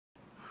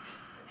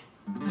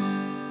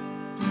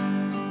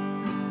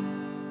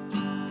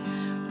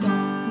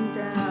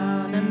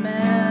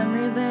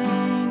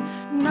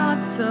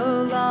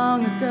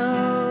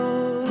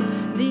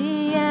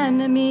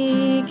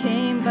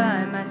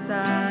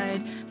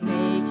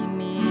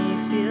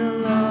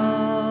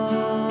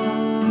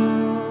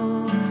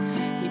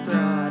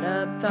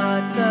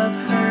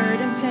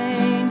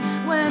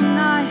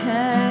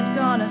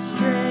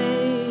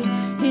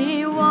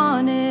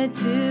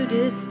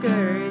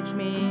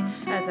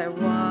I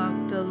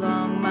walked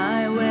along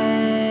my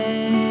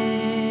way.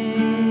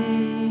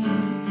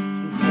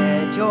 He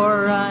said,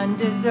 you're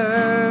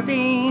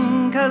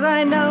undeserving, 'cause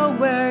I know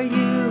where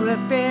you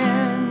have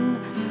been.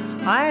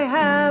 I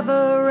have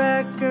a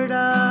record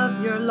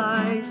of your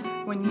life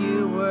when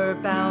you were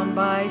bound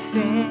by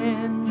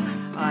sin.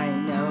 I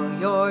know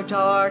your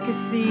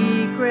darkest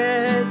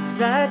secrets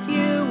that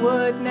you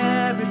would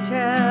never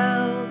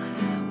tell.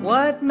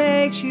 What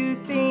makes you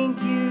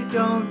think you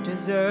don't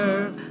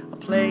deserve a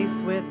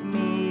place with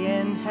me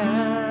in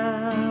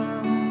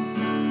hell?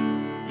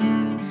 I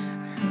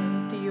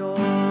heard the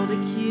old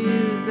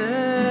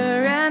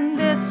accuser, and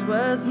this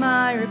was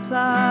my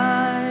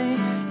reply.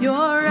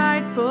 You're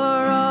right for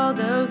all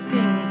those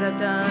things I've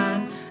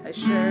done. I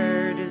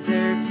sure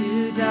deserve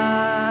to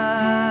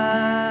die.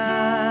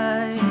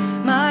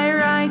 My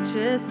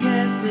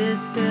righteousness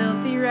is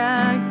filthy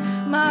rags.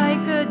 My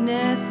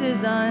goodness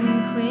is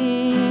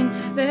unclean.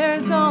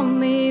 There's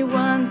only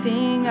one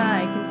thing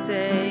I can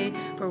say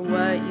for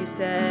what you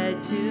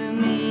said to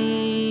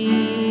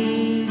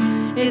me.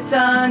 It's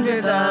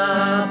under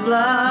the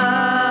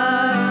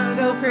blood.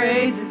 Oh,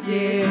 praise his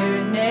dear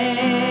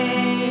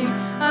name.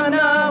 I'm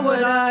not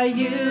what I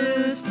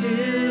used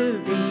to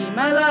be.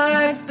 My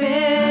life's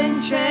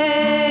been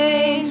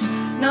changed,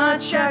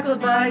 not shackled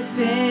by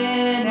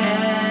sin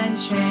and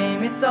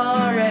shame. It's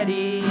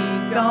already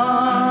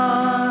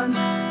gone.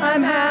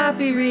 I'm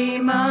happy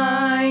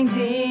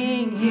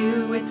reminding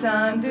you it's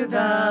under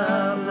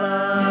the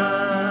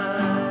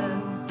blood.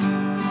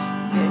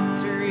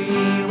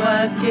 Victory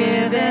was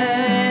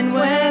given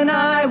when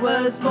I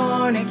was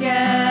born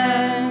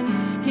again.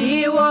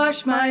 He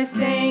washed my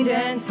stained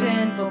and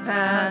sinful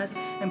past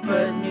and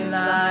put new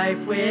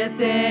life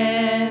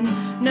within.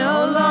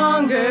 No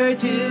longer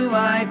do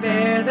I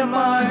bear the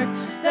marks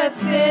that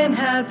sin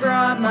had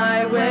brought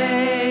my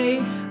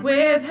way.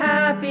 With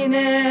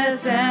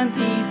happiness and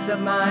peace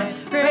of mind,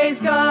 praise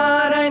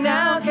God, I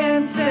now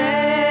can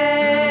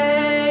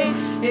say,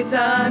 it's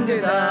under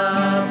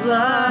the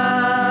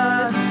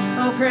blood.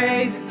 Oh,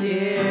 praise his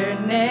dear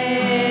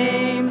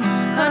name.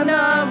 I'm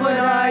not what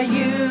I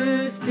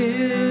used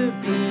to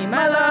be.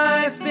 My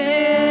life's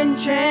been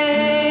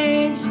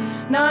changed,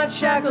 not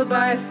shackled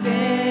by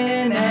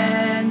sin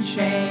and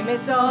shame.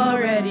 It's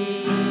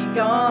already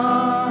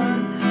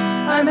gone.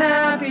 I'm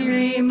happy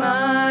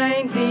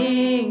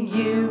reminding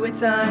you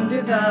it's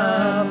under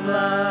the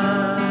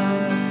blood.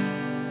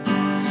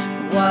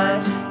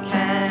 What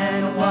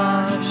can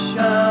wash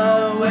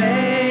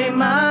away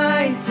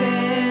my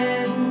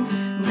sin?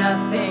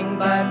 Nothing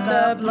but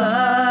the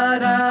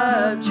blood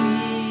of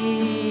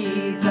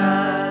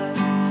Jesus.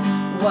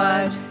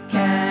 What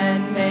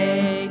can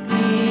make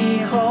me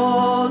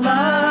whole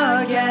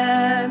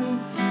again?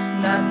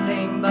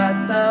 Nothing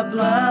but the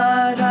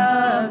blood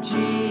of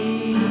Jesus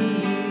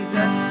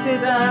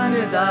is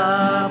under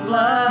the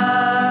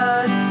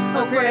blood.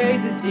 Oh,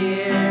 praise his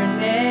dear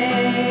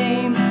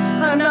name.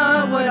 I'm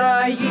not what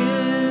I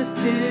used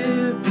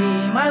to be.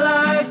 My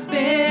life's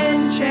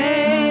been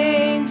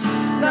changed,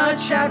 not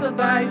shackled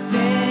by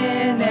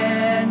sin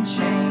and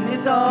shame.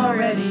 Is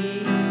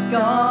already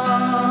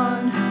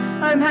gone.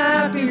 I'm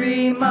happy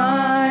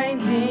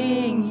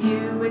reminding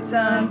you it's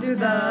under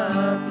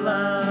the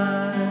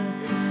blood.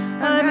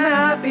 I'm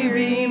happy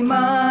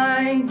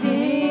reminding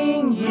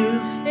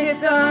you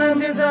it's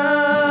under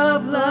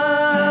the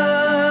blood.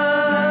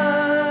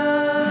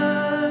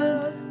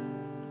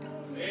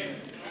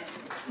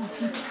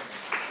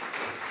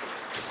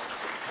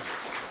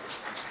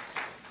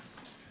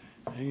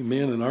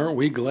 Amen, and aren't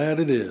we glad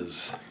it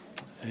is?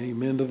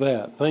 Amen to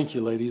that. Thank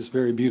you, ladies.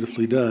 Very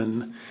beautifully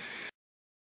done.